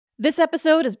This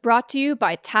episode is brought to you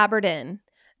by Tabard Inn,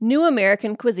 new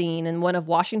American cuisine in one of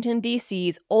Washington,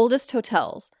 D.C.'s oldest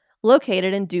hotels,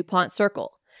 located in DuPont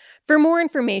Circle. For more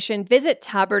information, visit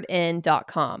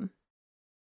tabardinn.com.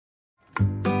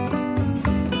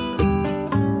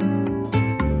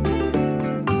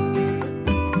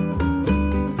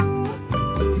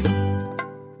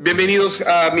 Bienvenidos,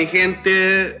 mi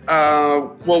gente.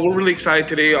 Well, we're really excited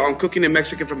today on Cooking in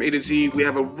Mexican from A to Z. We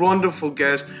have a wonderful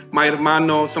guest, my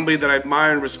hermano, somebody that I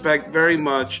admire and respect very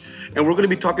much. And we're going to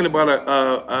be talking about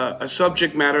a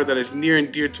subject matter that is near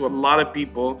and dear to a lot of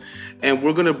people. And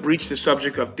we're going to breach the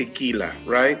subject of tequila,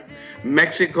 right?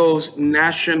 Mexico's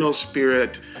national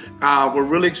spirit. We're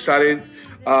really excited,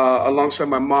 alongside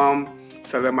my mom,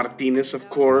 Isabel Martinez, of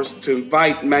course, to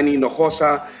invite Manny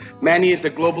Hinojosa. Manny is the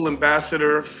global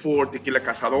ambassador for Tequila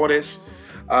Cazadores,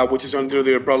 which is under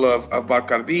the umbrella of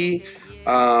Bacardi.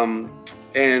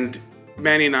 And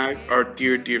Manny and I are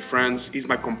dear, dear friends. He's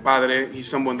my compadre. He's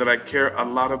someone that I care a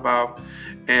lot about.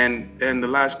 And in the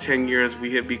last 10 years,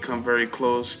 we have become very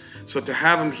close. So to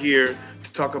have him here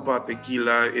to talk about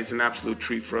tequila is an absolute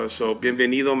treat for us. So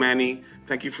bienvenido, Manny.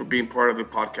 Thank you for being part of the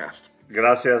podcast.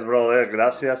 Gracias, brother.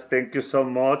 Gracias. Thank you so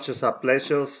much. It's a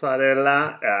pleasure,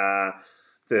 Sarela.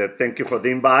 Thank you for the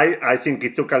invite. I think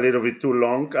it took a little bit too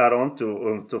long, Aaron,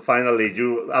 to finally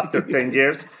after 10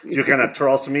 years, you can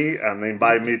trust me and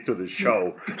invite me to the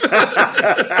show.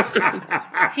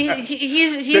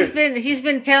 He's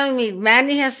been telling me,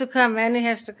 Manny has to come.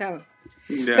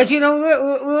 Yeah. But you know,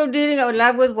 we were dealing a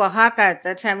lot with Oaxaca at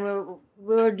that time.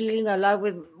 We were dealing a lot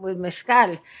with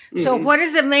mezcal. So what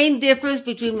is the main difference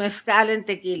between mezcal and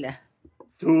tequila?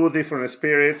 Two different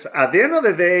spirits. At the end of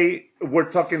the day,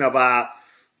 we're talking about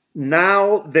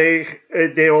now they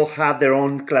all have their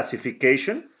own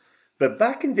classification. But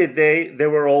back in the day, they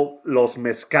were all los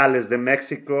mezcales de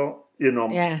Mexico. You know,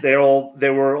 yeah. They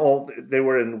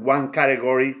were in one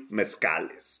category,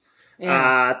 mezcales.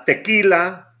 Yeah.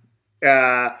 Tequila.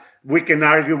 We can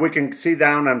argue, we can sit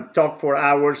down and talk for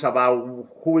hours about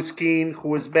who is king,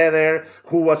 who is better,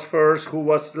 who was first, who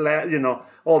was last,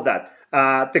 all that.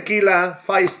 Tequila,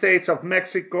 5 states of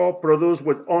Mexico, produced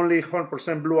with only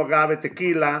 100% blue agave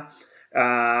tequila.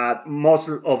 Most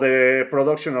of the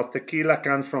production of tequila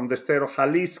comes from the state of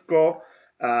Jalisco.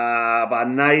 About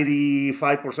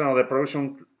 95% of the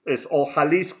production is all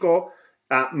Jalisco.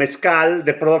 Mezcal,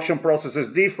 the production process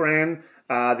is different.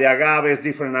 The agave is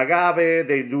different agave.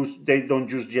 They don't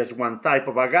use just one type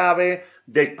of agave.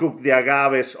 They cook the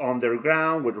agaves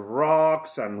underground with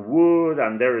rocks and wood,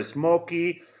 and they're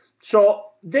smoky. So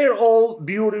they're all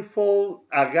beautiful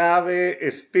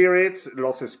agave spirits,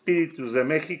 los espíritus de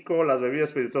México, las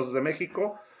bebidas espirituosas de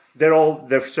México. They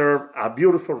serve a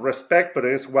beautiful respect, but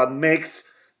it's what makes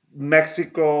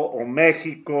Mexico or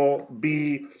Mexico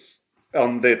be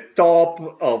on the top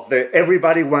of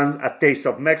everybody wants a taste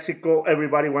of Mexico,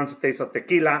 everybody wants a taste of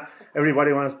tequila,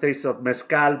 everybody wants a taste of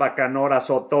mezcal, bacanora,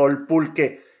 sotol,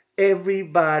 pulque.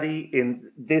 Everybody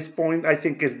in this point, I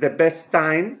think, is the best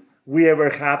time we ever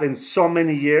have in so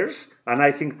many years. And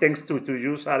I think thanks to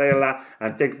you, Sarela,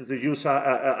 and thanks to you,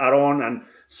 Aaron, and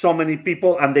so many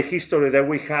people, and the history that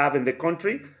we have in the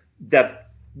country, that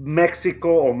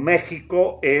Mexico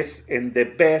is in the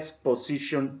best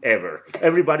position ever.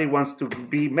 Everybody wants to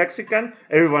be Mexican.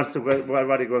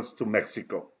 Everybody goes to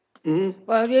Mexico. Mm-hmm.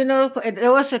 Well,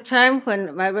 there was a time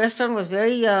when my restaurant was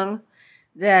very young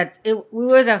that we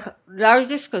were the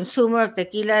largest consumer of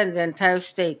tequila in the entire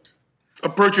state. A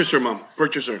purchaser, Mom.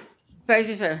 Purchaser.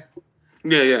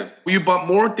 Yeah. You bought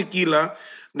more tequila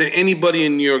than anybody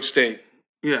in New York State.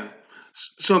 Yeah.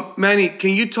 So, Manny, can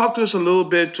you talk to us a little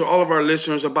bit, to all of our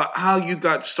listeners, about how you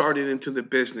got started into the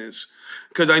business?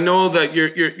 Because I know that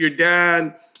your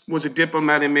dad was a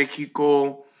diplomat in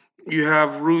Mexico. You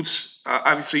have roots.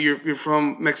 Obviously, you're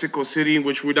from Mexico City,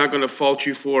 which we're not going to fault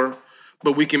you for,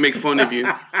 but we can make fun of you.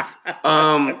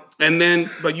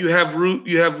 But you have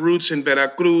roots in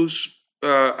Veracruz,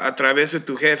 a través de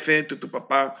tu jefe, to tu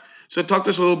papá. So, talk to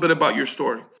us a little bit about your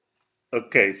story.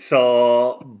 Okay,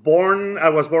 so I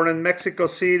was born in Mexico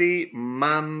City,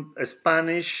 mom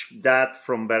Spanish, dad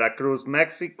from Veracruz,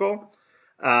 Mexico.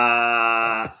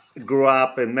 Grew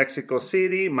up in Mexico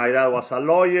City. My dad was a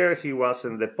lawyer. He was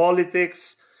in the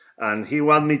politics, and he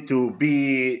wanted me to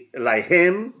be like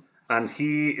him. And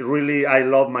I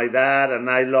love my dad, and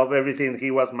I love everything.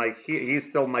 He's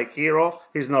still my hero.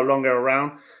 He's no longer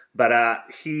around. But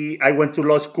I went to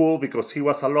law school because he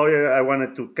was a lawyer. I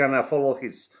wanted to kind of follow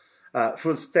his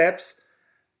footsteps,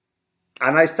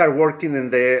 and I started working in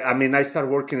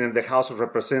the House of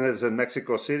Representatives in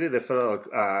Mexico City, the Federal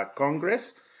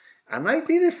Congress, And I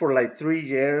did it for like 3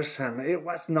 years, and it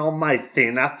was not my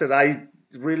thing. After I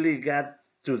really got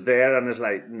to there, and it's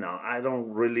like, no, I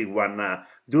don't really want to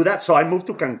do that. So I moved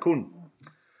to Cancun.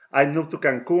 And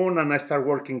I start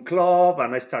working club,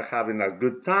 and I start having a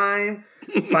good time.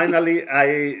 Finally,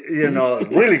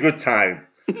 really good time.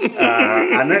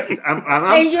 And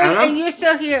you're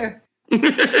still here.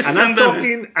 And I'm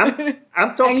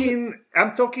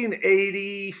talking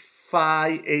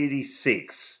 85,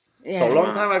 86. Yeah. So a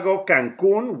long time ago,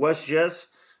 Cancun was just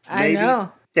maybe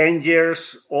 10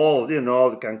 years old.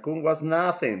 Cancun was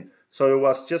nothing. So it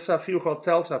was just a few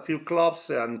hotels, a few clubs,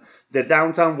 and the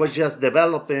downtown was just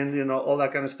developing, all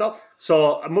that kind of stuff.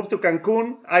 So I moved to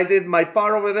Cancun. I did my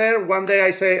part over there. One day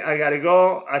I say, I got to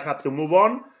go. I have to move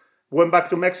on. Went back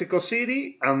to Mexico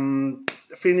City and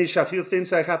finished a few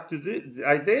things I had to do.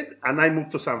 I did. And I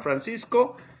moved to San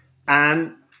Francisco.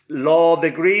 And law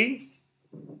degree,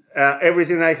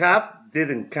 everything I have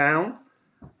didn't count.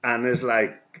 And it's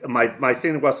like, my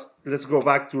thing was, let's go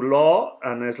back to law.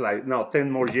 And it's like, no, 10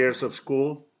 more years of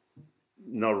school.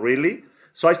 Not really.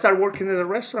 So I started working at a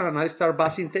restaurant and I started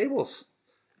bussing tables.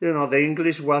 The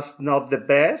English was not the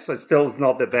best. It's still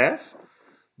not the best.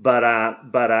 But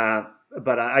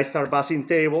I started bussing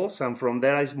tables. And from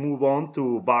there, I moved on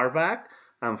to barback.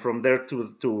 And from there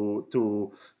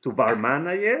to bar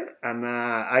manager. And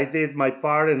I did my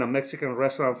part in a Mexican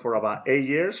restaurant for about 8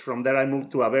 years. From there, I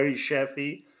moved to a very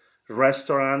chefy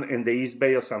restaurant in the East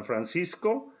Bay of San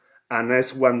Francisco. And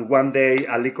that's when one day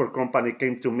a liquor company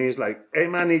came to me. It's like, hey,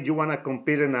 Manny, you want to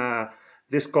compete in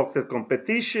this cocktail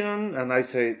competition? And I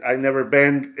said, I never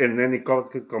been in any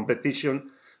cocktail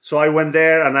competition. So I went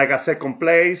there and I got second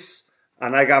place.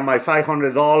 And I got my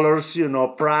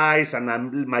 $500, prize and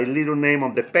my little name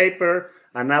on the paper.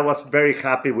 And I was very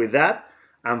happy with that.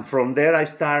 And from there,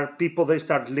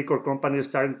 liquor companies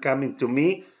started coming to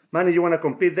me. Manny, you want to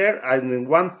compete there? And in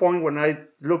one point, when I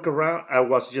look around, I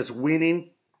was just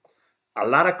winning a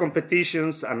lot of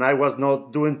competitions. And I was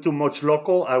not doing too much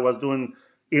local. I was doing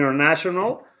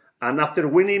international. And after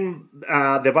winning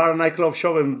the bar and nightclub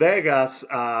show in Vegas,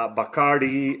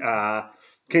 Bacardi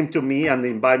came to me and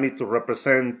invited me to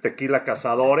represent Tequila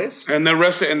Cazadores. And the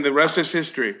rest is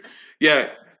history. Yeah,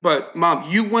 but Mom,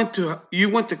 you went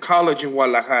to college in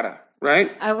Guadalajara,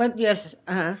 right? I went, yes.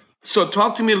 Uh-huh. So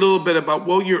talk to me a little bit about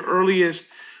what your earliest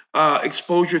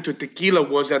exposure to tequila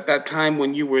was at that time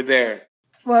when you were there.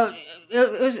 Well,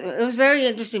 it was very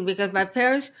interesting because my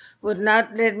parents would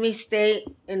not let me stay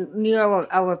near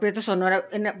our Prieto Sonora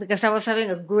because I was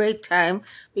having a great time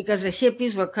because the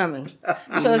hippies were coming.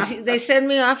 So they sent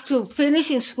me off to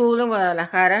finishing school in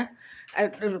Guadalajara,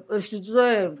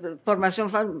 Instituto de Formación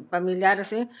Familiar,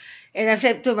 and I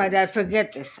said to my dad,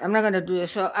 forget this, I'm not going to do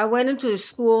this. So I went into the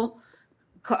school,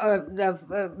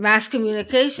 the mass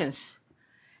communications.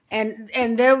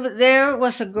 And there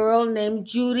was a girl named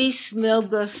Judy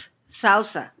Smilgus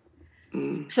Sousa.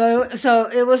 Mm. So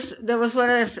there was one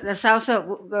of the Sousa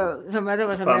girls. Her mother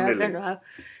was American.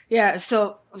 Yeah.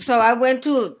 So I went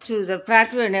to the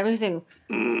factory and everything.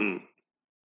 Mm.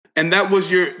 And that was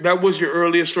your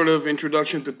earliest sort of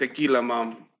introduction to tequila,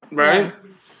 Mom, right? Yeah.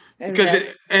 Because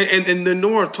in the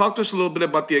north, talk to us a little bit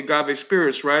about the agave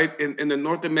spirits, right? In the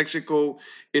north of Mexico,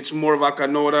 it's more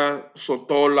Bacanora,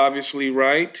 Sotol, obviously,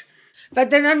 right?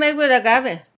 But they're not made with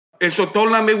agave. Is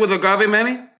Sotol not made with agave,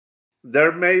 Manny?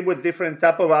 They're made with different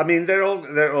type of. I mean, they're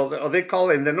all. They call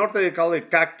it in the north. They call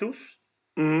it cactus.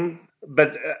 Mm-hmm.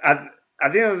 But at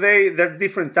the end of the day, they're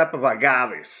different type of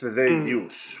agaves that they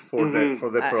use for the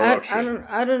production.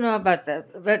 I don't know about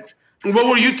that, but what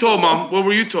were you told, Mom? What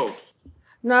were you told?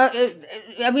 No,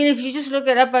 I mean, if you just look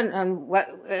it up on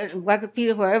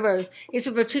Wikipedia, wherever, it's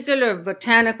a particular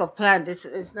botanical plant.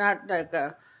 It's not like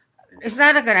an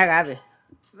agave,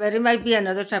 but it might be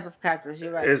another type of cactus.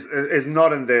 You're right. It's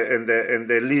not in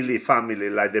the lily family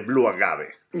like the blue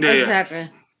agave. Yeah, exactly.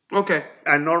 Yeah. Okay.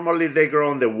 And normally they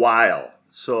grow in the wild,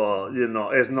 so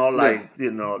it's not like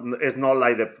it's not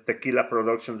like the tequila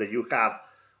production that you have.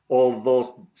 All those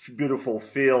beautiful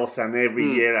fields and every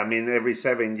year, I mean, every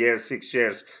 7 years, 6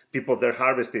 years, people they're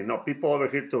harvesting. No, people over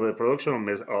here to the production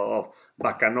of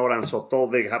Bacanora and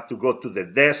Sotol, they have to go to the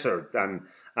desert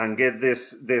and get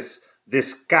this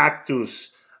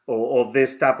cactus or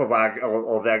this type of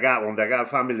the agave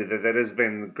family that has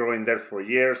been growing there for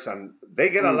years, and they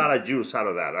get a lot of juice out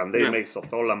of that, and they make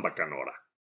Sotol and Bacanora.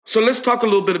 So let's talk a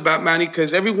little bit about Manny,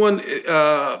 because everyone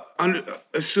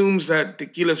assumes that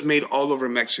tequila is made all over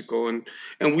Mexico, and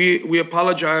we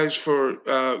apologize for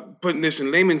putting this in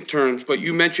layman terms. But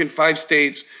you mentioned 5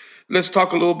 states. Let's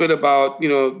talk a little bit about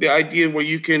the idea where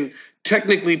you can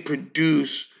technically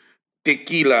produce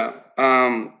tequila,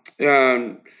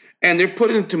 and and they're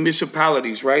put into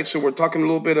municipalities, right? So we're talking a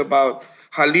little bit about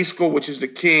Jalisco, which is the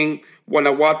king,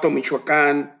 Guanajuato,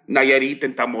 Michoacán, Nayarit,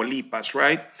 and Tamaulipas,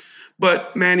 right?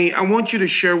 But Manny, I want you to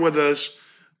share with us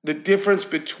the difference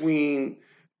between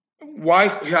why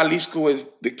Jalisco is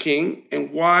the king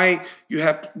and why you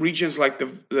have regions like the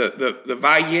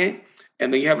Valle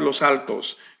and then you have Los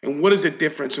Altos. And what is the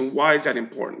difference and why is that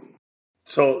important?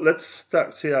 So let's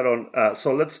start,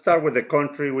 so let's start with the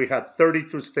country. We had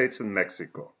 32 states in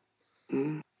Mexico.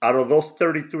 Mm. Out of those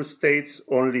 32 states,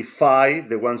 only 5,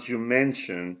 the ones you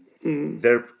mentioned,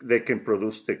 they can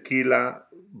produce tequila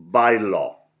by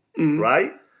law,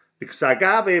 right? Because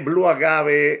blue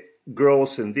agave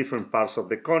grows in different parts of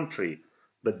the country,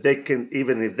 but they can,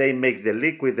 even if they make the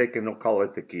liquid, they cannot call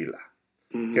it tequila.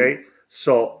 Okay,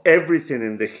 so everything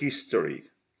in the history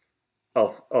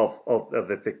of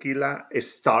the tequila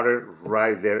started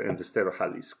right there in the state of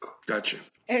Jalisco. Gotcha.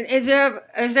 And is there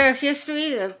a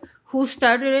history of who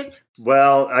started it?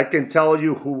 Well, I can tell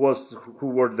you who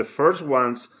were the first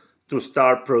ones to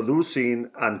start producing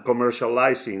and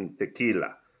commercializing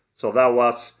tequila. So that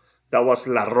was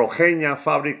La Rojeña,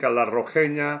 Fábrica La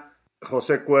Rojeña,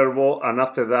 José Cuervo, and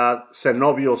after that,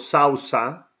 Zenobio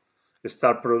Sousa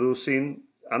start producing,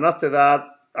 and after that,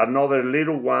 another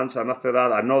little ones, and after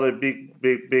that, another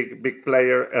big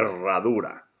player,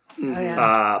 Herradura. Mm-hmm. Oh,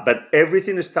 yeah. But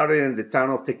everything started in the town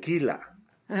of Tequila.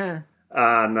 Uh-huh.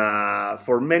 And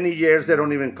for many years, they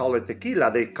don't even call it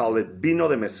tequila. They call it vino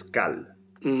de mezcal.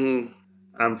 Mm-hmm.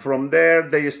 And from there,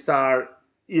 they start,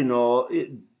 they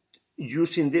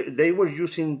were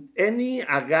using any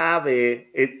agave.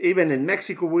 Even in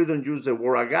Mexico, we don't use the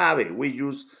word agave. We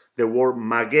use the word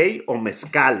maguey or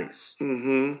mezcales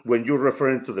when you're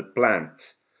referring to the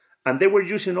plant. And they were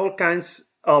using all kinds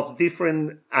of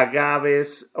different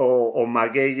agaves or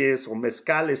magueyes or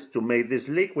mezcales to make this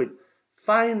liquid.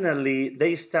 Finally,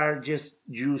 they start just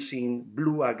using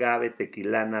blue agave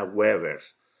tequilana Weber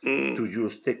to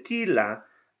use tequila,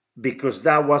 because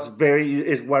that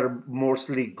is what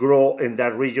mostly grow in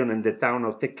that region in the town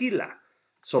of Tequila.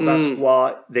 So that's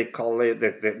why they call it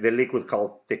the liquid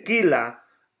called tequila,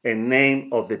 a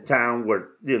name of the town where,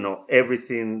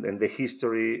 everything in the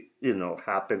history,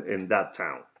 happened in that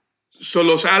town. So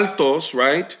Los Altos,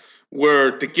 right,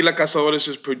 where Tequila Cazadores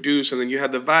is produced, and then you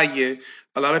have the Valle,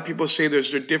 a lot of people say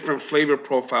there's a different flavor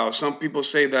profile. Some people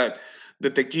say that the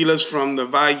tequilas from the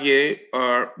Valle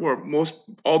are where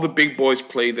all the big boys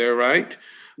play there, right?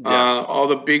 Yeah. All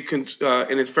the big,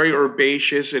 and it's very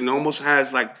herbaceous and almost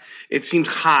has it seems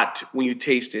hot when you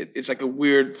taste it. It's like a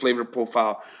weird flavor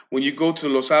profile. When you go to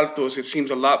Los Altos, it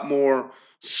seems a lot more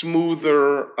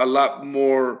smoother, a lot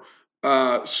more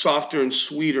softer and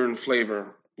sweeter in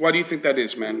flavor. Why do you think that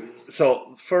is, man?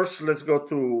 So first, let's go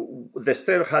to the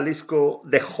state of Jalisco.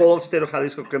 The whole state of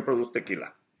Jalisco can produce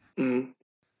tequila. Mm-hmm.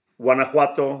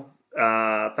 Guanajuato,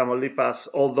 Tamaulipas,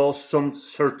 all those, some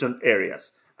certain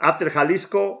areas. After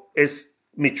Jalisco is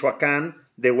Michoacán,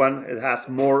 the one that has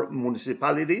more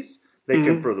municipalities, they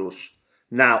can produce.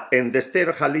 Now, in the state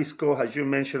of Jalisco, as you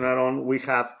mentioned, Aaron, we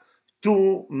have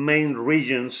 2 main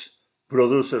regions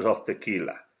producers of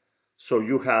tequila. So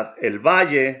you have El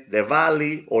Valle, the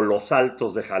Valley, or Los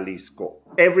Altos de Jalisco.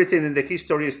 Everything in the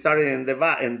history started in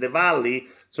the Valley,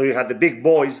 so you have the big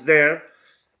boys there.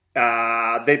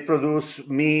 They produce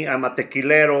me. I'm a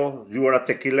tequilero. You are a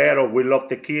tequilero. We love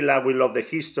tequila. We love the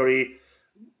history.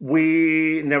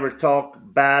 We never talk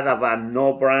bad about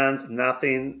no brands,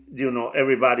 nothing.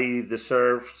 Everybody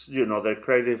deserves, their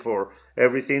credit for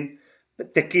everything.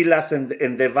 Tequilas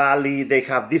in the Valley, they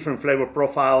have different flavor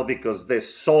profile because the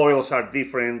soils are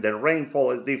different, the rainfall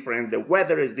is different, the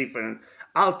weather is different,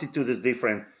 altitude is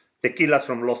different. Tequilas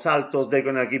from Los Altos, they're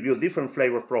going to give you different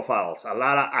flavor profiles, a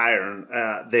lot of iron,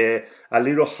 a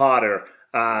little hotter,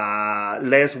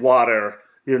 less water,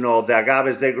 the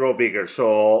agaves, they grow bigger.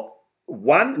 So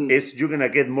one is you're going to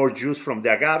get more juice from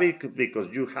the agave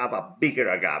because you have a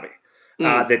bigger agave.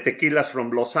 The tequilas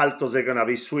from Los Altos, they're going to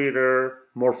be sweeter,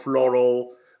 more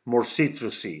floral, more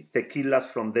citrusy. Tequilas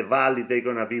from the Valley, they're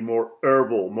going to be more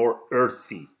herbal, more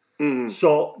earthy.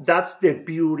 So that's the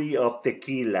beauty of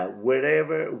tequila. Where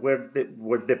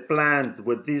the plant,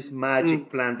 with this magic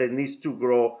plant that needs to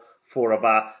grow for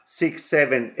about 6,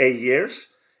 7, 8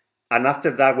 years. And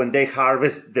after that, when they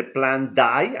harvest, the plant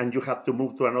die and you have to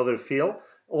move to another field.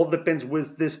 All depends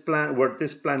with this plant, where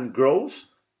this plant grows,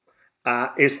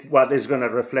 is what is going to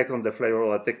reflect on the flavor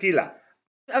of the tequila.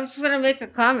 I was just going to make a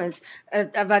comment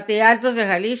about the Altos de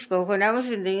Jalisco. When I was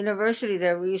in the university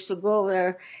there, we used to go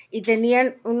there y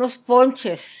tenían unos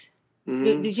ponches.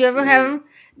 Did you ever have them?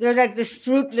 They're like these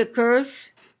fruit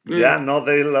liqueurs. Yeah, no,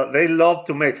 they love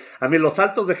to make. I mean, Los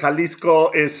Altos de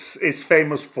Jalisco is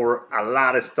famous for a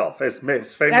lot of stuff. It's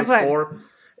famous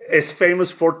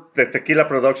for the tequila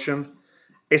production.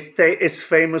 It's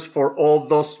famous for all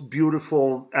those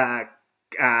beautiful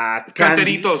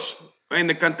Cantaritos. In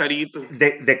the cantarito.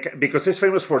 Because it's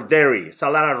famous for dairy. It's a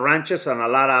lot of ranches and a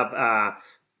lot of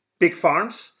pig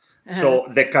farms. So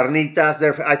the carnitas,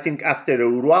 I think after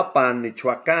Uruapan,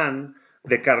 Michoacán,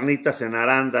 the carnitas and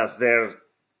arandas,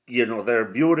 they're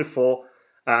beautiful.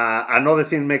 Another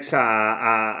thing makes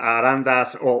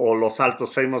arandas or Los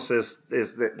Altos famous is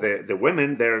the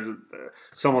women. They're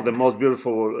some of the most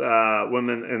beautiful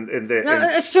women in the. No,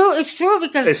 it's true. It's true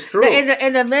because it's true.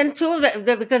 And the men too,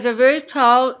 because they're very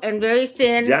tall and very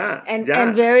thin, and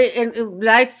very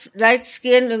light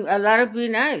skin and a lot of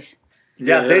green eyes.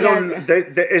 Yeah, they don't.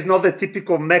 It's not the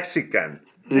typical Mexican.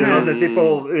 You know, the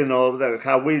people. You know,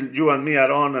 how you and me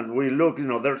are on, and we look. You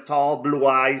know, they're tall, blue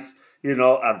eyes. You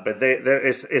know, but there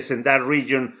is in that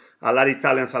region a lot of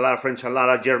Italians, a lot of French, a lot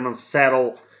of Germans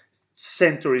settled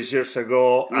centuries years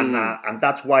ago, and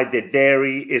that's why the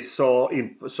dairy is so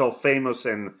famous,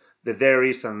 and the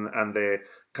dairies and the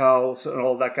cows and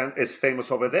all that is famous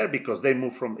over there because they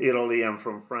moved from Italy and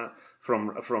from France.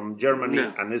 From Germany,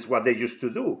 and it's what they used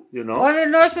to do, you know. Or the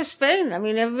north of Spain. I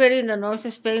mean, everybody in the north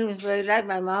of Spain was very light.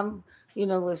 My mom, you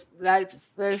know, was light,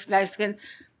 very light skin,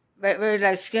 very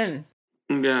light skin.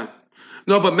 Yeah.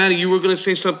 No, but Manny, you were going to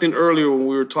say something earlier when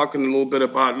we were talking a little bit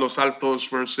about Los Altos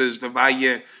versus the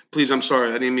Valle. Please, I'm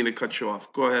sorry, I didn't mean to cut you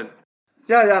off. Go ahead.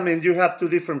 Yeah. I mean, you have two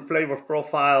different flavor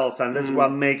profiles, and that's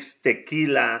what makes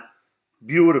tequila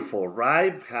beautiful,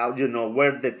 right? How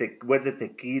where the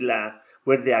tequila.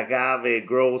 Where the agave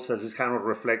grows as it's kind of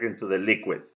reflecting to the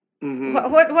liquid. Mm-hmm.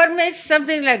 What makes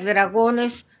something like the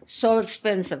Dragones so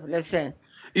expensive, let's say?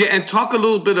 Yeah, and talk a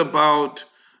little bit about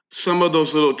some of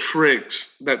those little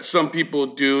tricks that some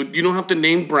people do. You don't have to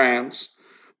name brands,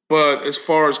 but as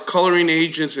far as coloring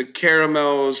agents and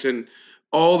caramels and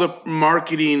all the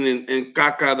marketing and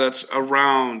caca that's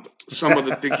around some of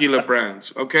the tequila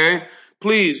brands, okay?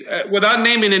 Please, without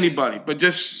naming anybody, but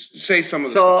just say some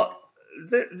of the stuff.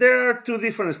 There are two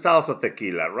different styles of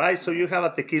tequila, right? So you have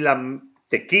a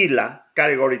tequila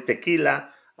category tequila,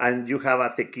 and you have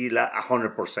a tequila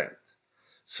 100%.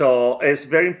 So it's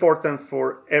very important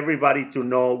for everybody to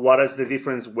know what is the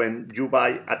difference when you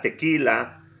buy a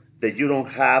tequila that you don't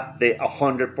have the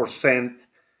 100%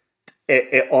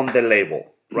 on the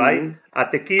label, right? Mm-hmm. A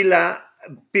tequila,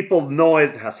 people know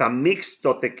it as a mixed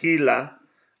tequila,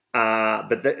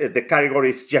 but the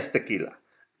category is just tequila.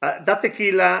 That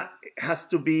tequila has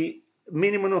to be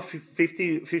minimum of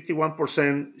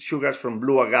 51% sugars from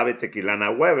blue agave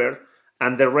tequilana Weber,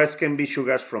 and the rest can be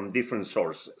sugars from different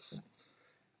sources.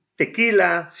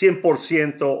 Tequila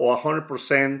 100% or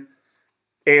 100%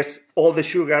 is all the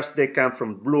sugars they come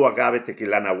from blue agave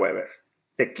tequilana Weber.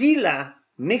 Tequila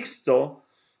mixto,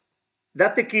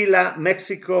 that tequila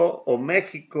Mexico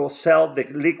sell the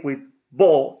liquid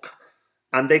bulk,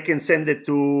 and they can send it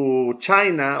to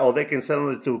China, or they can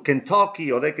send it to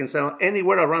Kentucky, or they can send it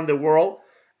anywhere around the world,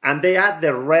 and they add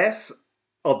the rest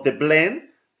of the blend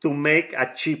to make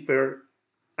a cheaper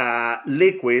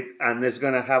liquid, and it's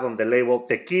going to have on the label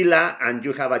tequila, and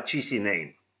you have a cheesy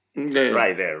name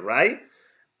right there, right?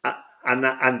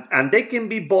 And they can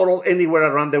be bottled anywhere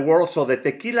around the world. So the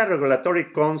Tequila Regulatory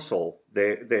Council,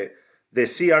 the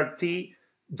CRT,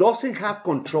 doesn't have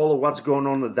control of what's going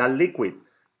on with that liquid.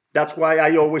 That's why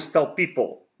I always tell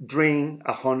people, drink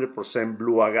 100%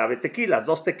 blue agave tequilas.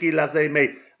 Those tequilas, they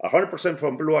make 100%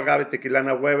 from blue agave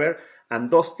tequilana Weber, and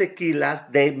those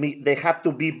tequilas, they have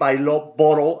to be by law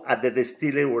bottled at the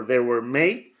distillery where they were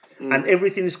made, and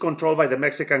everything is controlled by the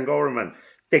Mexican government.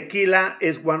 Tequila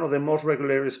is one of the most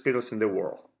regulated spirits in the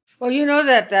world. Well, you know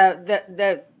that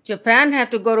Japan had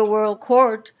to go to world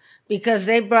court because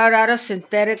they brought out a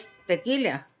synthetic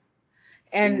tequila,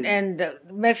 and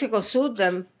Mexico sued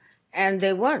them. And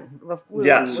they won.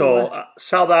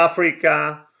 South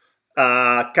Africa,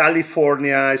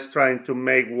 California is trying to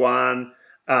make one.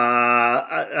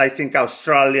 I think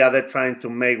Australia, they're trying to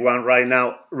make one right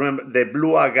now. Remember, the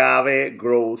blue agave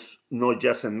grows not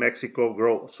just in Mexico,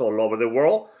 grows all over the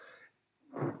world.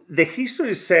 The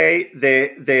history say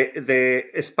the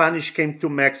Spanish came to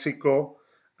Mexico,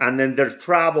 and then their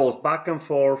travels back and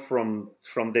forth from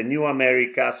the New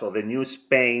Americas or the New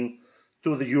Spain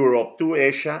to Europe, to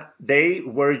Asia, they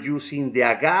were using the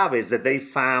agaves that they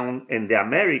found in the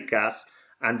Americas,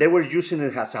 and they were using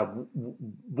it as a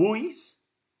buoys.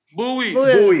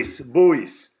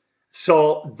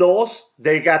 So those,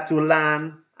 they got to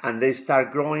land, and they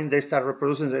start growing, they start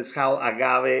reproducing. That's how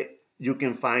agave, you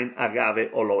can find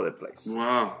agave all over the place.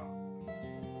 Wow.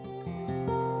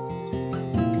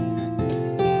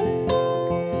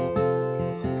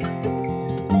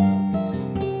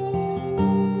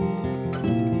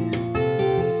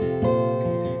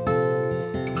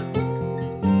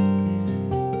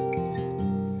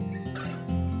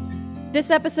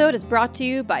 This episode is brought to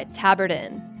you by Tabard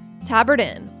Inn. Tabard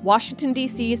Inn, Washington,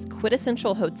 D.C.'s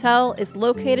quintessential hotel, is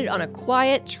located on a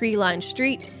quiet, tree-lined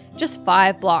street just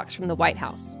 5 blocks from the White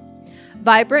House.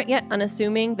 Vibrant yet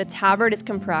unassuming, the Tabard is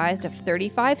comprised of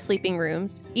 35 sleeping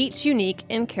rooms, each unique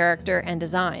in character and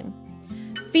design.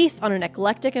 Feast on an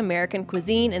eclectic American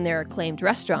cuisine in their acclaimed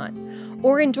restaurant,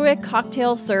 or enjoy a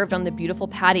cocktail served on the beautiful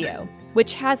patio,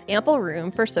 which has ample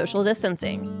room for social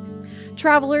distancing.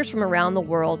 Travelers from around the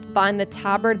world find the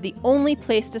Tabard the only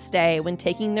place to stay when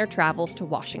taking their travels to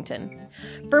Washington.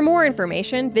 For more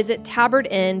information, visit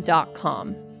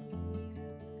tabardinn.com.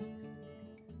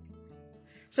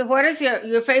 So what is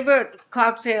your favorite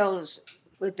cocktails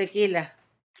with tequila?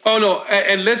 Oh, no.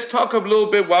 And let's talk a little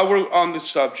bit while we're on the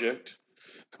subject,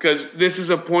 because this is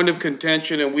a point of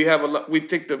contention, and we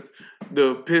take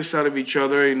the piss out of each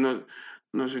other, and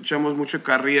nos echamos mucho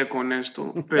carrilla con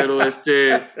esto. Pero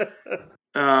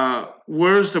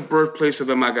where's the birthplace of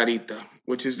the margarita,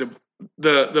 which is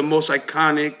the most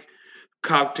iconic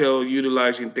cocktail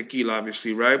utilizing tequila,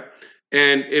 obviously, right?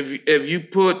 And if you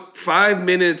put 5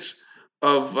 minutes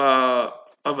of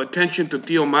attention to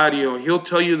Tío Mario, he'll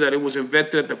tell you that it was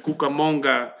invented at the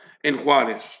Cucamonga in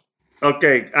Juárez.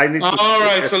 Okay, I need to... All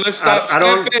right, so let's step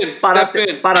in.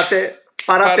 Párate.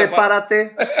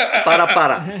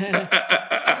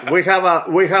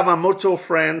 We have a mutual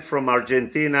friend from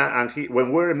Argentina, and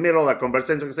when we're in the middle of a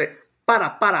conversation, we say,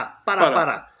 para.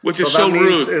 Which is so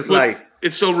rude.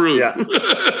 It's so rude. Yeah.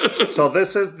 So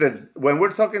this is when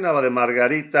we're talking about the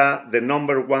margarita, the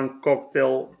number one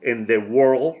cocktail in the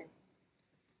world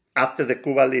after the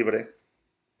Cuba Libre.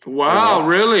 Wow,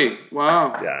 really?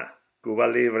 Wow. Yeah. Cuba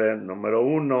Libre, numero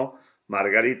uno.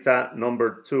 Margarita,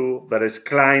 number 2, but it's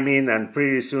climbing, and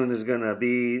pretty soon it's going to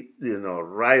be,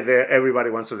 right there. Everybody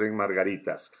wants to drink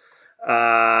margaritas.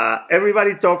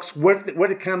 Everybody talks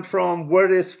where it comes from,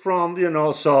 where it's from,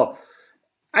 So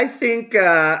I think,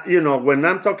 when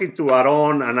I'm talking to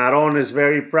Aaron, and Aaron is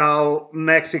very proud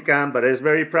Mexican, but is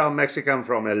very proud Mexican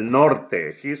from El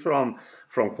Norte. He's from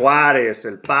Juárez,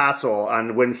 El Paso,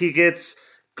 and when he gets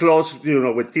close,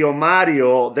 with Tío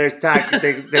Mario, they're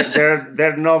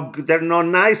not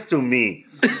nice to me,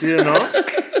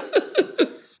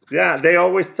 Yeah, they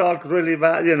always talk really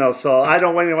bad, So I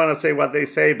don't really want to say what they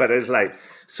say, but it's like,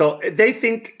 so they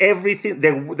think everything,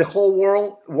 the whole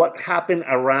world, what happened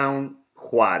around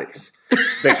Juárez.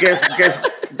 But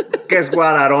guess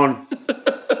what, Aaron?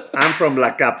 I'm from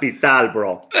La Capital,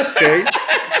 bro. Okay.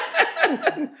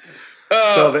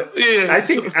 I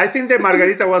think the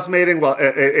margarita was made in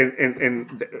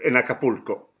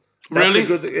Acapulco. That's really? A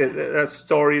good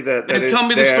story that tell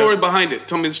me the story behind it.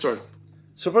 Tell me the story.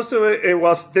 Supposedly, it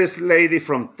was this lady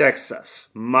from Texas,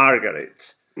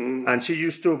 Margaret, and she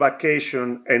used to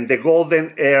vacation in the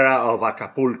golden era of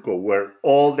Acapulco, where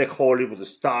all the Hollywood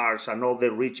stars and all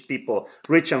the rich people,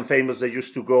 rich and famous, they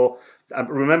used to go.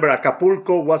 Remember,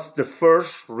 Acapulco was the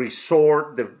first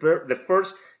resort, the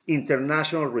first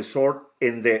international resort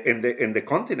in the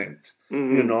continent.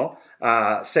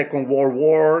 Second World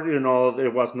War,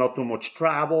 there was not too much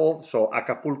travel, so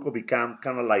Acapulco became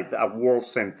kind of like a world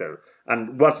center.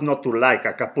 And what's not to like?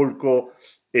 Acapulco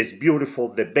is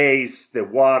beautiful, the base, the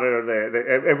water,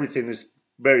 everything is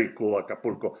very cool,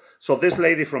 Acapulco. So this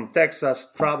lady from Texas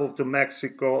traveled to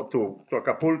Mexico, to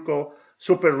Acapulco,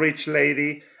 super rich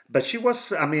lady. But she was,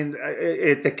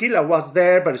 tequila was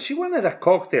there, but she wanted a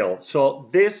cocktail. So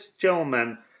this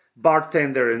gentleman,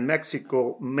 bartender in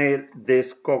Mexico, made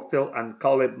this cocktail and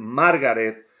called it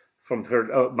Margaret, from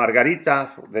her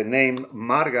Margarita, the name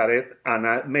Margaret,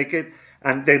 and make it.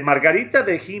 And the margarita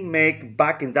that he make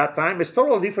back in that time is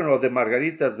totally different of the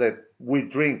margaritas that we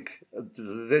drink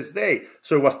this day.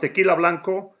 So it was tequila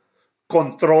blanco,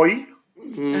 con Troy,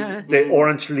 the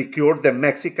orange liqueur, the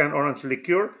Mexican orange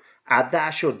liqueur, a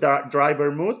dash of dry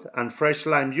vermouth and fresh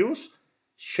lime juice,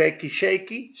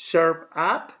 shaky, serve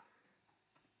up,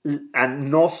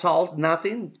 and no salt,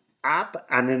 nothing, up,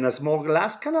 and in a small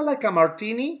glass, kind of like a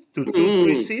martini,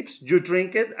 2-3 sips, you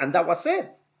drink it, and that was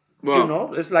it.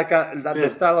 Wow. It's like the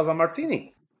style of a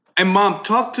martini. And Mom,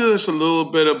 talk to us a little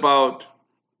bit about,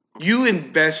 you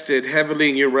invested heavily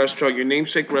in your restaurant, your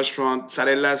namesake restaurant,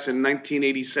 Zarelas, in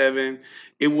 1987.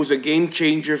 It was a game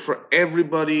changer for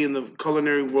everybody in the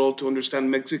culinary world to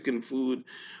understand Mexican food.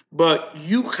 But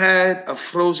you had a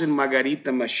frozen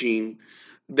margarita machine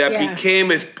that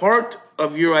became as part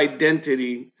of your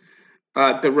identity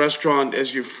at the restaurant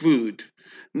as your food.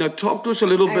 Now, talk to us a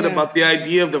little bit about the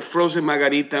idea of the frozen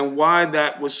margarita and why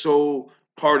that was so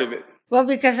part of it. Well,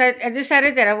 because I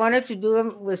decided that I wanted to do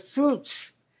them with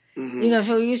fruits. Mm-hmm.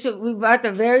 So we bought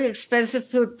the very expensive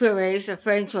fruit purees, the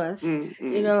French ones,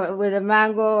 with the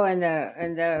mango and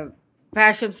the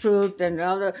passion fruit and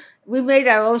we made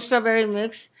our own strawberry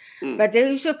mix, but they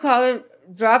used to call it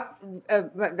the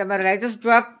margaritas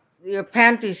drop your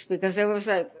panties, because it was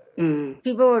like,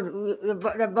 people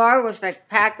the bar was like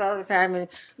packed all the time, and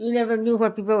you never knew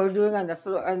what people were doing on the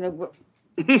floor,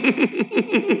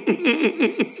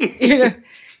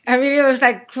 I mean, it was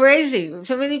like crazy.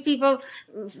 So many people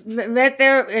met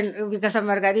there, and because of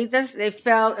margaritas, they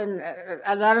fell, and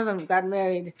a lot of them got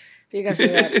married because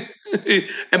of that.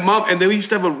 And then we used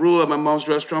to have a rule at my mom's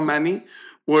restaurant, Manny,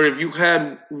 where if you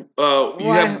had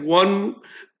had one,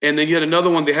 and then you had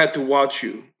another one, they had to watch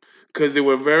you because they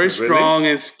were very strong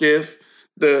and stiff.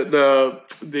 The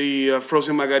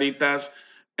frozen margaritas,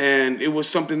 and it was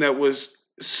something that was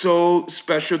so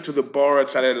special to the bar at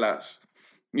Zarelas.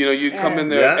 You come in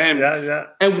there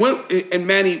and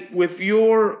Manny, with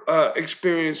your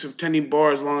experience of tending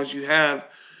bars as long as you have,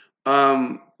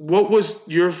 what was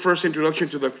your first introduction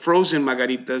to the frozen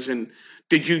margaritas? And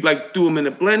did you do them in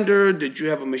a blender? Did you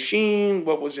have a machine?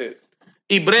 What was it?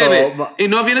 Y breve. Y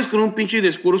no vienes con un pinche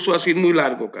discurso así muy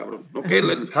largo, cabrón. Okay,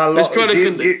 let's try to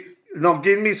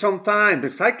give me some time,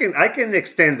 because I can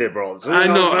extend it, bro. So, I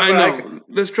know.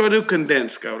 Let's try to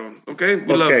condense, cabrón.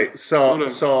 Okay. So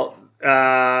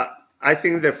I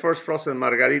think the first frozen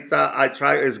margarita I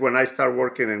tried is when I started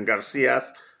working in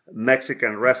Garcia's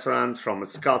Mexican restaurant from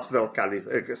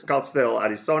Scottsdale,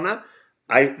 Arizona.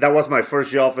 That was my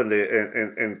first job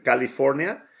in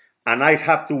California, and I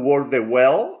have to work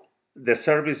the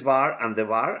service bar, and the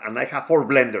bar, and I have 4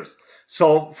 blenders.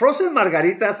 So frozen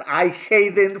margaritas, I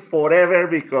hate them forever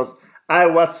because I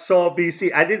was so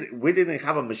busy. We didn't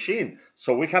have a machine,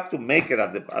 so we have to make it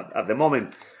at the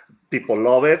moment. People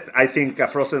love it. I think a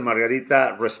frozen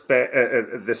margarita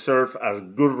deserves a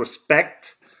good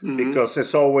respect, because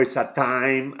it's always a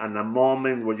time and a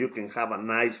moment where you can have a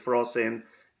nice frozen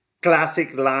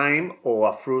classic lime or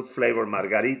a fruit flavored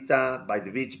margarita by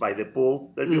the beach, by the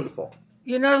pool. They're beautiful.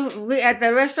 We at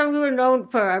the restaurant, we were known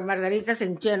for our margaritas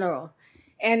in general.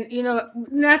 And,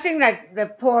 nothing like the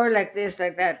pour like this,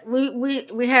 like that.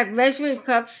 We had measuring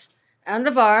cups on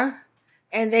the bar,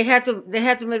 and they had to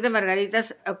make the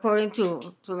margaritas according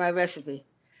to my recipe.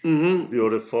 Mm-hmm.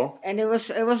 Beautiful. And it was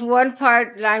 1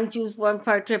 part lime juice, 1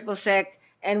 part triple sec,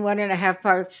 and 1.5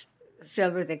 parts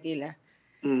silver tequila.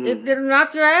 It didn't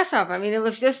knock your ass off. I mean, that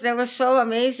was so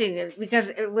amazing,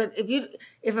 because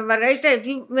if a margarita, if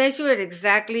you measure it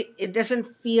exactly, it doesn't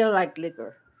feel like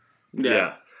liquor.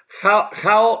 Yeah.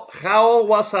 How old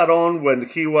was Aaron when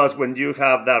you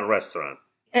have that restaurant?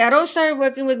 Aaron started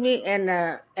working with me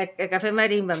at Café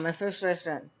Marimba, my first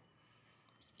restaurant.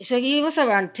 So he was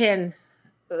around 10,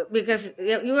 because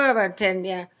you were around 10,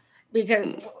 yeah,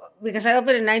 because I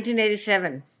opened in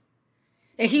 1987,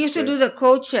 and he used to do the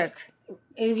cold check.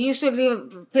 And he used to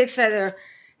leave pizza there,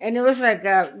 and it was like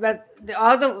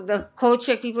all the cold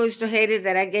check people used to hate it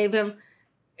that I gave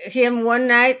him one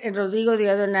night and Rodrigo the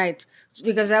other night,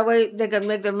 because that way they could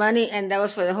make their money, and that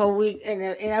was for the whole week, and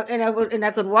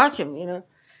I could watch him,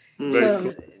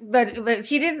 So, but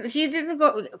he didn't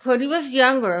go when he was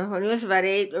younger. When he was about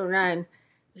 8 or 9,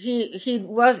 he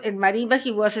was in Marimba.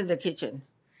 He was in the kitchen.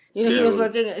 He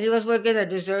was working the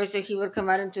desserts, and he would come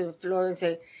out into the floor and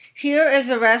say, "Here is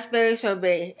the raspberry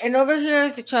sorbet, and over here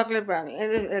is the chocolate brownie."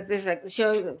 And this like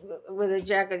show with a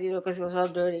jacket, because it was all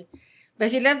dirty.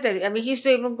 But he loved it. I mean, he used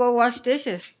to even go wash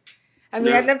dishes. I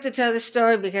mean, I'd love to tell the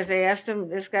story, because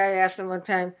this guy asked him one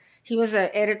time, he was the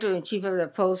editor-in-chief of the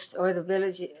Post or the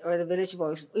Village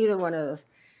Voice, either one of those.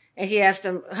 And he asked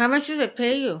him, "How much does it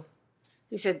pay you?"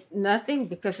 He said, "Nothing,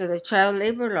 because of the child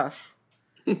labor laws."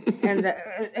 and the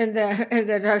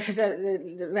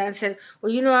man said,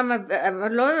 "Well, I'm a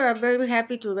lawyer. I'm very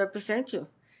happy to represent you."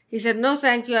 He said, "No,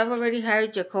 thank you. I've already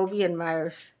hired Jacoby and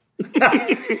Myers."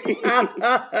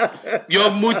 You're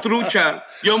muy trucha.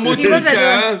 You're muy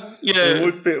trucha. Yeah.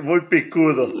 Muy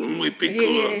picudo. Muy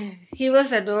picudo. He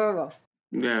was adorable.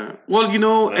 Yeah. Well,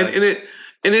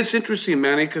 and it's interesting,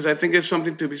 Manny, because I think it's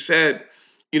something to be said.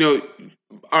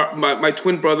 My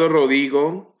twin brother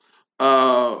Rodrigo,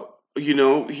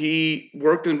 he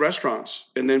worked in restaurants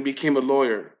and then became a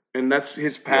lawyer, and that's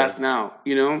his path now,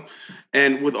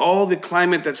 and with all the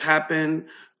climate that's happened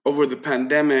over the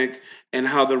pandemic and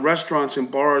how the restaurants and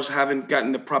bars haven't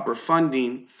gotten the proper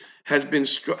funding has been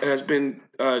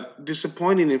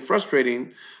disappointing and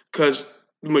frustrating, because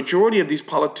the majority of these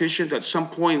politicians at some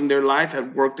point in their life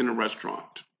have worked in a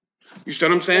restaurant. You see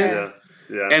what I'm saying? Yeah.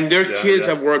 Yeah. And their kids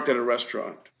have worked at a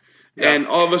restaurant. Yeah. And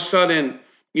all of a sudden,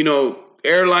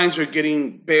 airlines are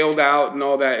getting bailed out and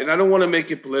all that. And I don't want to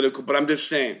make it political, but I'm just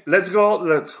saying. Let's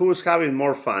go. Who's having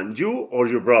more fun, you or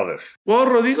your brothers? Well,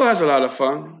 Rodrigo has a lot of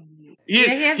fun.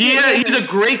 He's a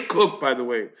great cook, by the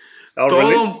way. Oh,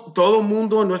 really? Todo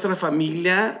mundo en nuestra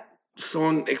familia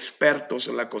son expertos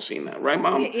en la cocina, right,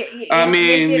 Mom?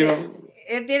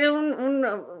 Él tiene un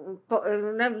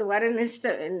lugar en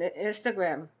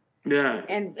Instagram. Yeah.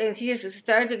 And he's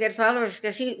starting to get followers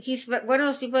because he's one of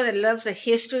those people that loves the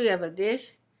history of a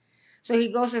dish. So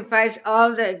he goes and finds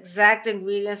all the exact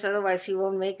ingredients, otherwise he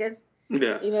won't make it.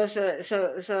 Yeah.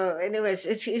 So anyways,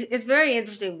 it's very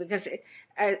interesting because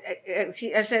I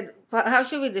said, how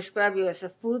should we describe you, as a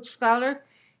food scholar?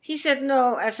 He said,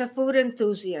 no, as a food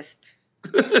enthusiast.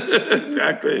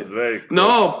 Exactly. Very cool.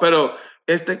 No, pero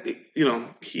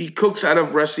he cooks out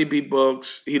of recipe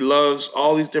books. He loves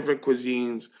all these different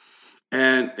cuisines,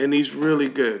 and he's really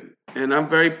good. And I'm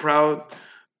very proud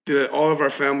that all of our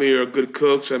family are good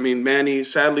cooks. I mean, Manny,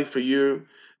 sadly for you,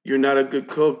 you're not a good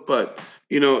cook, but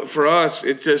for us,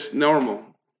 it's just normal.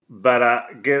 But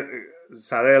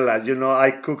Zarela,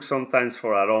 I cook sometimes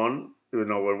for Aaron, when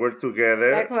we're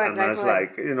together. I was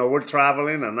like, we're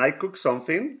traveling and I cook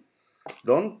something.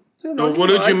 What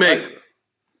did you make?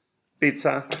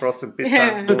 Pizza, frozen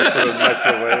pizza. Put it in the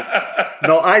microwave.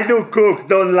 No, I do cook.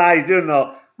 Don't lie,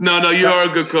 No, you are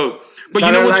a good cook. But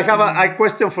Zarela, I have a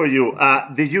question for you.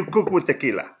 Did you cook with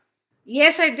tequila?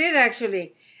 Yes, I did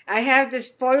actually. I have this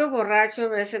pollo borracho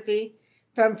recipe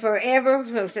from forever,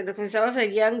 since I was a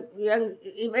young,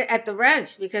 even at the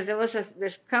ranch, because there was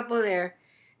this couple there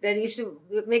that used to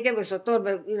make it with sotol,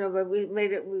 but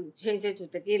we changed it to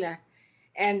tequila,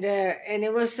 and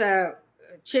it was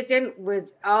chicken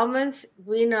with almonds,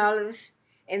 green olives,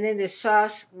 and then the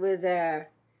sauce with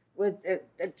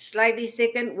slightly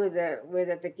thickened with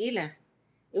a tequila.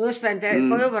 It was fantastic.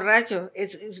 Pollo borracho.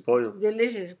 It's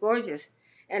delicious, gorgeous,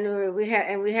 and we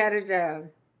had it.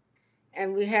 It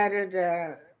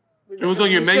was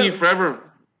on your menu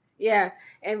forever. Yeah,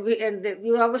 and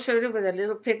you always served it with a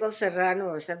little pickle serrano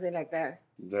or something like that.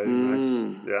 Very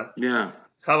nice. Yeah. Yeah.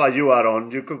 How about you,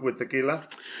 Aaron? You cook with tequila?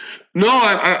 No,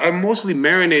 I mostly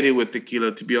marinated with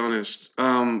tequila, to be honest.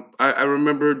 I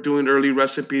remember doing early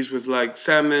recipes with like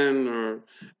salmon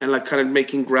and like kind of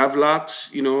making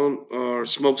gravlax, or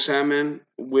smoked salmon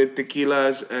with tequila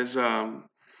as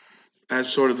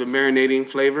sort of the marinating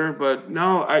flavor. But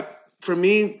no, for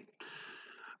me,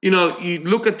 you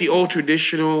look at the old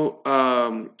traditional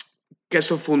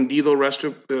queso fundido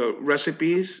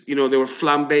recipes. They were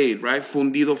flambéed, right?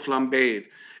 Fundido flambéed.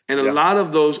 And a lot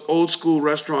of those old school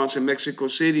restaurants in Mexico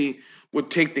City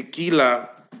would take tequila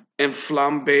and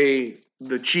flambe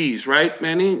the cheese, right,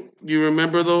 Manny? You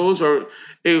remember those? Or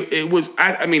it was,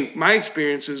 my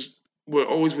experiences were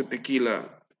always with tequila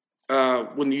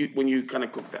when you kind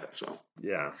of cook that. So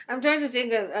yeah, I'm trying to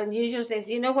think of unusual things.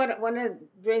 You know what? One of the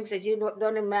drinks that you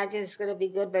don't imagine is going to be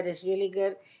good, but it's really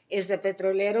good, is the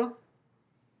petrolero.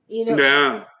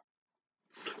 Yeah.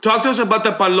 Talk to us about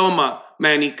the Paloma,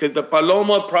 Manny, because the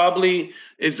Paloma probably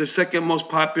is the second most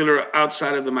popular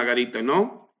outside of the Margarita,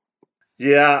 no?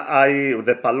 Yeah,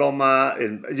 the Paloma,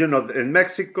 in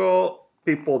Mexico,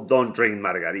 people don't drink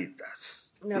margaritas.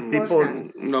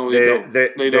 No, they don't.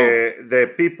 The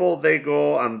people, they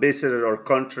go and visit our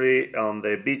country on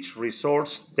the beach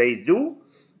resorts, they do.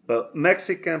 But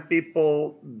Mexican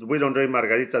people, we don't drink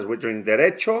margaritas. We drink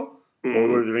derecho, or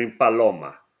we drink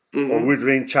Paloma. Or we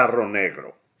drink charro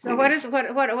negro. So what is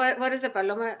the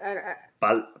Paloma?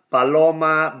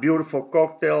 Paloma, beautiful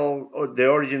cocktail. The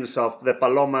origins of the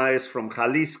Paloma is from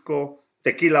Jalisco.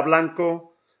 Tequila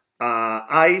blanco,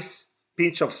 ice,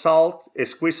 pinch of salt, a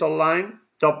squeeze of lime,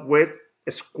 topped with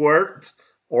a squirt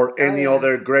or any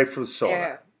other grapefruit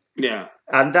soda. Yeah.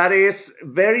 And that is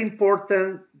very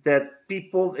important that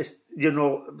people,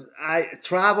 I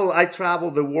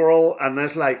travel the world, and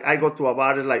it's like, I go to a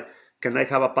bar, it's like, can I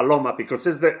have a Paloma? Because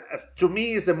to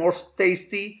me, it's the most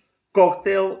tasty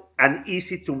cocktail and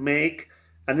easy to make,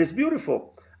 and it's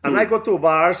beautiful. And I go to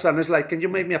bars, and it's like, can you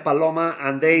make me a Paloma?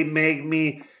 And they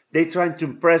trying to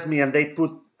impress me, and they put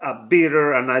a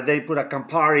bitter, and they put a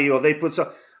Campari, or they put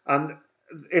and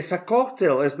it's a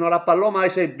cocktail. It's not a Paloma. I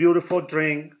say, beautiful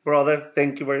drink, brother.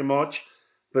 Thank you very much.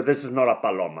 But this is not a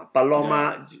Paloma.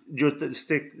 Paloma,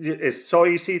 it's so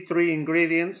easy, 3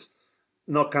 ingredients,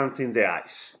 not counting the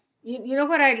ice. You know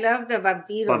what I love? The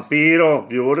vampiros. Vampiro,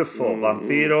 beautiful.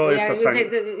 Vampiro is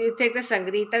you take the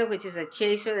sangrita, which is a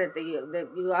chaser that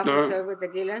you often serve with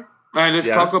tequila. All right, let's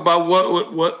talk about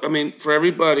what I mean for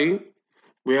everybody.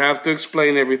 We have to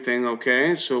explain everything,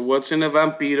 okay? So what's in a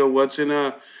vampiro? What's in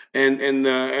a and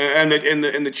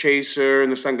the chaser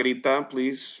and the sangrita,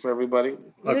 please, for everybody.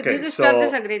 You describe the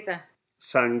sangrita.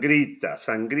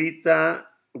 Sangrita.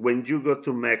 When you go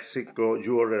to Mexico,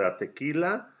 you order a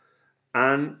tequila,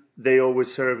 and they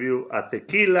always serve you a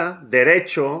tequila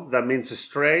derecho, that means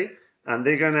straight, and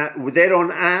they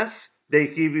don't ask, they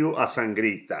give you a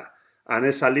sangrita, and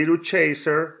it's a little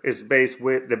chaser. It's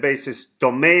the base is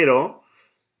tomato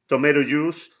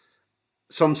juice,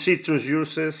 some citrus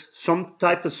juices, some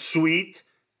type of sweet,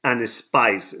 and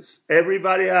spices.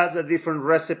 Everybody has a different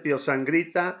recipe of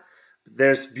sangrita.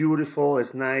 There's beautiful,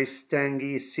 it's nice,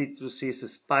 tangy, citrusy, it's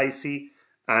spicy,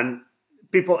 and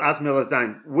people ask me all the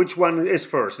time, which one is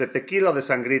first, the tequila or the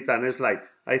sangrita? And it's like,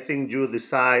 I think you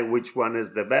decide which one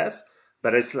is the best,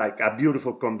 but it's like a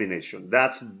beautiful combination.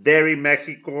 That's very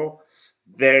Mexico,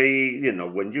 very,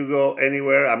 when you go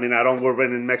anywhere, I mean, we've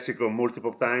been in Mexico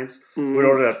multiple times, we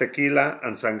order a tequila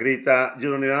and sangrita, you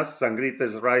don't need us, sangrita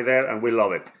is right there, and we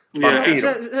love it. Yeah.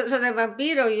 So the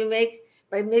vampiro you make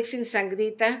by mixing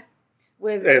sangrita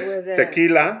with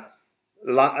tequila,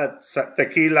 lime,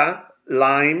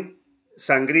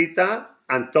 sangrita,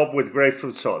 and top with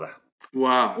grapefruit soda.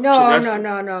 Wow. No. El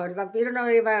vampiro no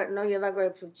lleva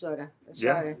grapefruit soda.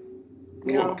 Sorry.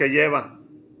 No. ¿Qué lleva?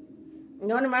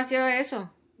 No, nomás lleva eso.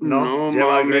 No,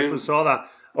 lleva grapefruit soda.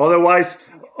 Otherwise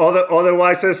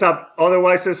it's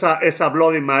a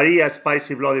Bloody Maria,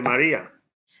 spicy Bloody Maria.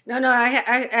 No, I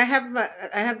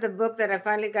have the book that I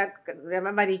finally got, se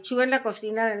llama Marichu en la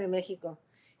cocina de México.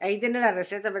 Ahí tiene la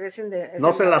receta, pero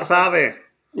no se la sabe.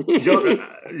 Yo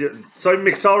soy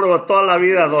mixólogo toda la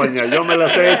vida, doña. Yo me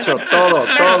las he hecho todo.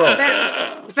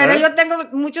 Pero yo tengo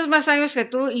muchos más años que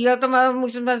tú y yo he tomado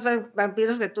muchos más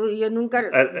vampiros que tú y yo nunca el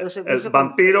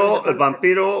vampiro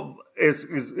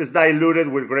is diluted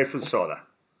with grapefruit soda.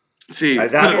 Sí. Like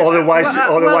that, otherwise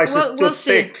it's too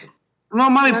thick. No,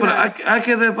 mami, pero hay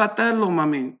que debatirlo,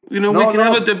 mami. We can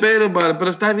have a debate about it, pero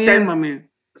está bien, mami.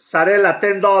 Sarela,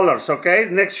 $10, okay?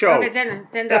 Next show. Okay,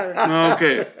 $10.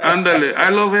 Okay, ándale,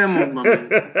 ahí lo vemos, mami.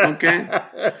 Okay,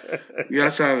 ya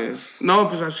sabes. No,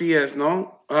 pues así es,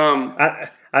 ¿no?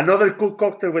 Another cool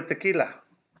cocktail with tequila.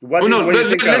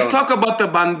 Let's talk about the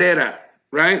bandera,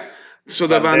 right? So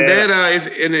the bandera is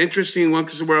an interesting one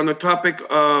because we're on the topic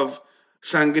of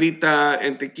sangrita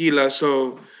and tequila.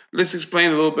 So let's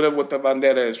explain a little bit of what the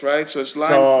bandera is, right? So it's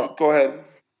go ahead.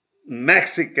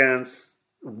 Mexicans,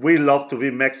 we love to be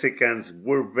Mexicans.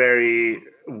 We're very,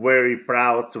 very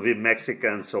proud to be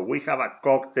Mexicans. So we have a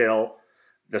cocktail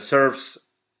that serves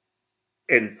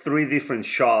in 3 different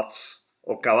shots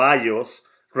or caballos,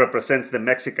 represents the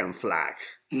Mexican flag,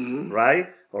 right?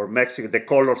 Or the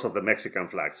colors of the Mexican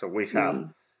flag. So we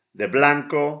have the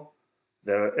blanco,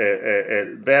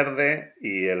 el verde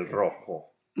y el rojo.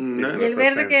 ¿Y el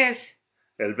verde qué es?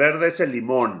 El verde es el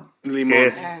limón. Que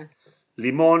es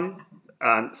limón,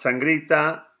 and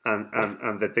sangrita,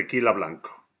 and the tequila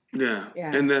blanco. Yeah.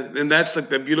 And that's like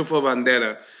the beautiful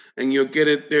bandera, and you'll get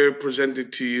it there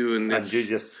presented to you, and you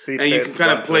just sip and you can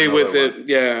kind of play with it,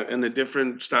 in the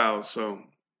different styles. So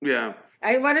yeah.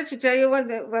 I wanted to tell you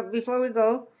before we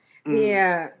go,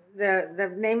 the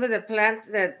name of the plant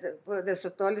the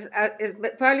sotol is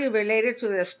probably related to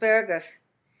the asparagus,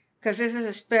 because this is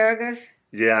asparagus.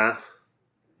 Yeah.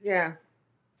 Yeah.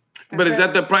 But is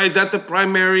that the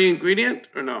primary ingredient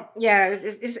or no? Yeah,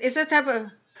 it's a type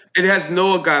of. It has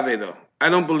no agave though. I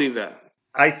don't believe that.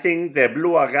 I think the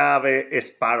blue agave is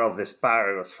part of the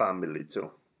asparagus family too.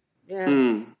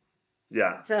 Yeah.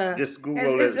 Yeah. So just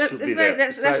Google it.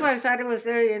 That's why I thought it was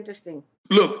very interesting.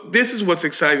 Look, this is what's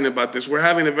exciting about this. We're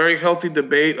having a very healthy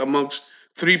debate amongst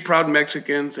 3 proud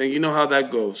Mexicans, and you know how that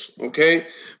goes, okay?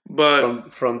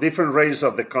 But from different regions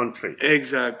of the country.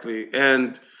 Exactly.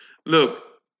 And look,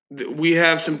 we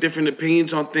have some different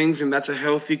opinions on things, and that's a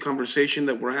healthy conversation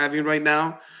that we're having right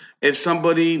now. If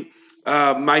somebody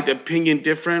might opinion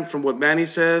different from what Manny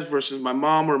says versus my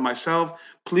mom or myself,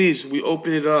 please, we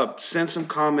open it up. Send some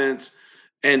comments,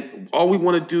 and all we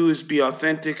want to do is be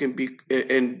authentic and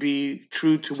be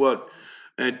true to what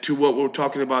we're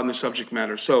talking about in the subject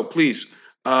matter. So please,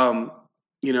 and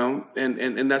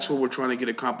that's what we're trying to get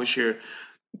accomplished here.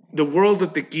 The world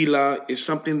of tequila is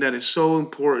something that is so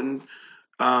important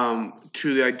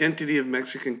to the identity of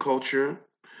Mexican culture,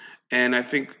 and I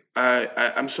think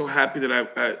I'm so happy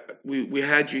that we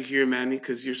had you here, Manny,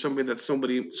 because you're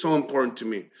somebody so important to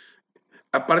me.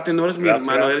 Aparte, no eres mi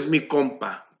hermano, eres mi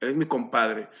compa, eres mi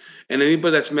compadre, and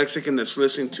anybody that's Mexican that's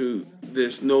listening to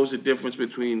this knows the difference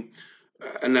between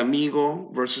an amigo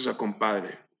versus a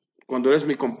compadre. cuando eres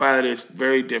mi compadre, it's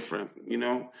very different, you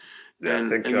know. Yeah,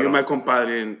 and you're my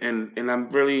compadre, and I'm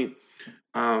really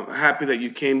happy that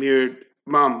you came here,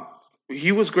 Mom.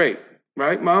 He was great,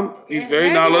 right, Mom? He's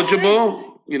very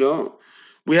knowledgeable, you know.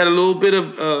 We had a little bit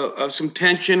of some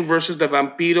tension versus the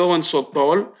Vampiro and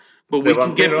Sotol, but we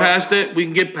can get past it. We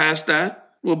can get past that.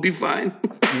 We'll be fine.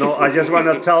 No, I just want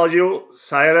to tell you,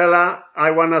 Sarela,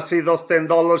 I want to see those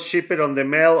 $10 shipped on the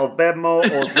mail or Venmo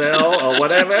or Zelle or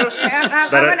whatever. I'm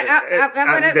going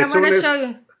to show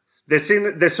you.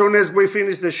 The soon as we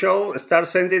finish the show, start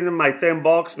sending them my $10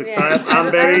 because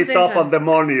I'm very top on the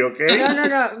money, okay?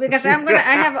 No, because I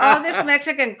have all these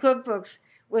Mexican cookbooks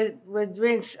with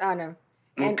drinks on them.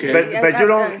 Okay. But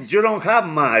you don't have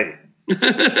mine.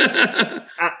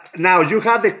 Now you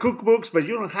have the cookbooks, but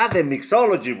you don't have the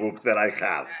mixology books that I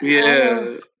have.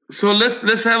 Yeah. So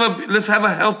let's have a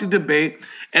healthy debate,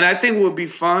 and I think what would be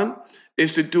fun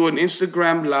is to do an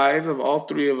Instagram live of all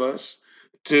three of us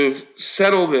to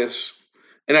settle this,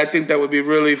 and I think that would be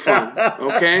really fun.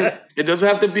 Okay, it doesn't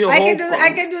have to be I can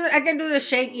do the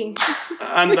shaking.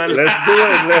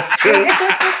 Let's do it.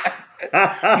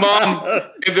 Mom,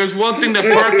 if there's one thing that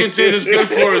Parkinson is good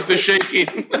for, is the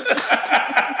shaking.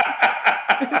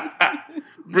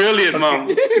 Brilliant, Mom.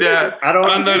 Yeah.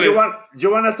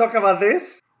 You want to talk about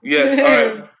this? Yes. All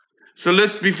right. So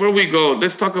before we go,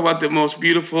 let's talk about the most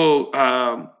beautiful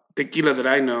tequila that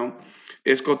I know.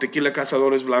 It's called Tequila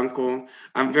Cazadores Blanco.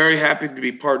 I'm very happy to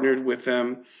be partnered with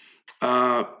them.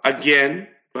 Again,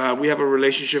 we have a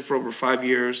relationship for over 5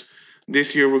 years.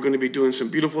 This year, we're going to be doing some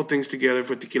beautiful things together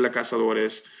for Tequila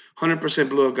Cazadores. 100%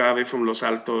 blue agave from Los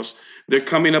Altos. They're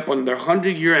coming up on their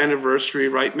 100-year anniversary,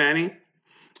 right, Manny?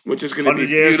 Which is going to be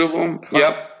beautiful.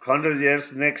 Yep. 100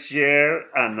 years next year,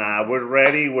 and we're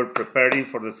ready. We're preparing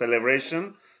for the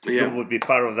celebration. Yeah. You will be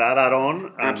part of that,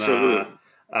 Aaron. Absolutely.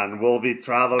 And we'll be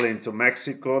traveling to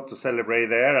Mexico to celebrate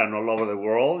there and all over the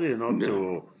world, you know,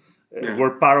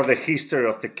 we're part of the history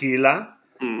of tequila,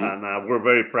 and we're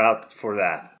very proud for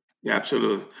that. Yeah,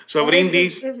 absolutely. So,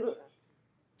 brindis.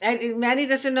 Manny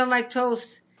doesn't know my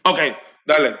toast. Okay,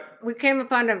 dale. We came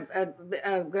upon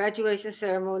a graduation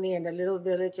ceremony in a little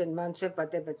village in Manse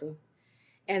Patepetu,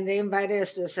 and they invited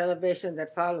us to a celebration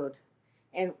that followed.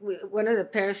 And one of the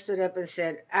parents stood up and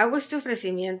said, hago este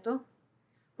ofrecimiento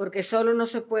porque solo no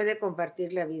se puede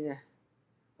compartir la vida.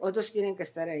 Otros tienen que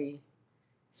estar ahí.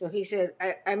 So he said,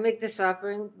 I make this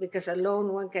offering because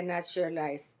alone one cannot share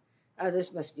life.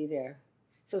 Others must be there.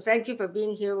 So thank you for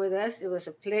being here with us. It was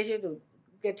a pleasure to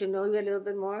get to know you a little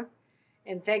bit more.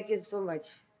 And thank you so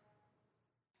much.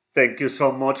 Thank you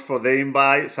so much for the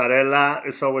invite, Sarela.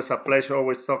 It's always a pleasure,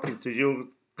 always talking to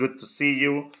you. Good to see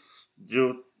you.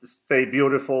 You stay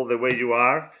beautiful the way you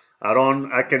are.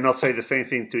 Aaron, I cannot say the same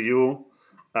thing to you,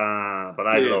 but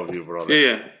I love you, brother.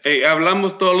 Yeah. Hey,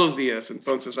 hablamos todos los días,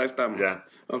 entonces ahí estamos. Yeah.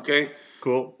 Okay?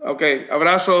 Cool. Okay,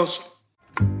 abrazos.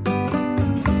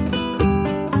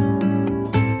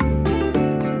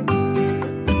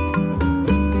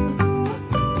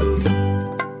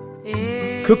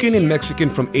 Cooking in Mexican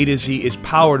from A to Z is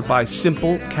powered by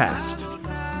Simple Cast.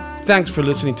 Thanks for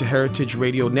listening to Heritage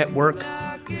Radio Network,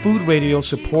 food radio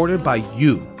supported by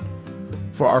you.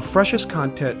 For our freshest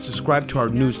content, subscribe to our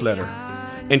newsletter.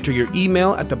 Enter your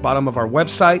email at the bottom of our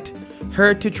website,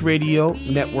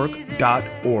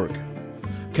 heritageradionetwork.org.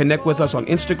 Connect with us on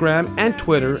Instagram and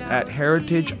Twitter at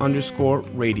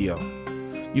heritage_radio.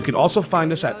 You can also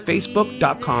find us at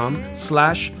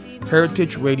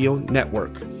facebook.com/Heritage Radio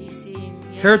Network.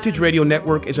 Heritage Radio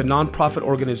Network is a nonprofit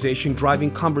organization driving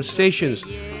conversations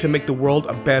to make the world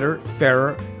a better,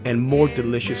 fairer, and more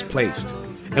delicious place.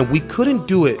 And we couldn't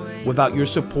do it without your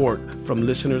support from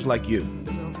listeners like you.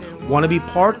 Want to be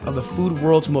part of the food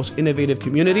world's most innovative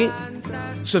community?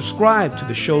 Subscribe to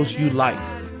the shows you like.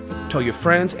 Tell your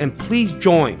friends, and please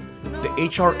join the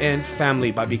HRN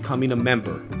family by becoming a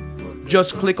member.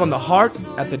 Just click on the heart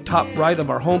at the top right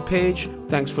of our homepage.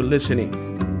 Thanks for listening.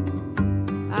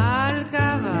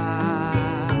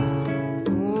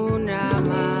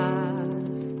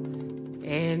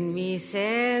 En mis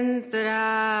entrañas.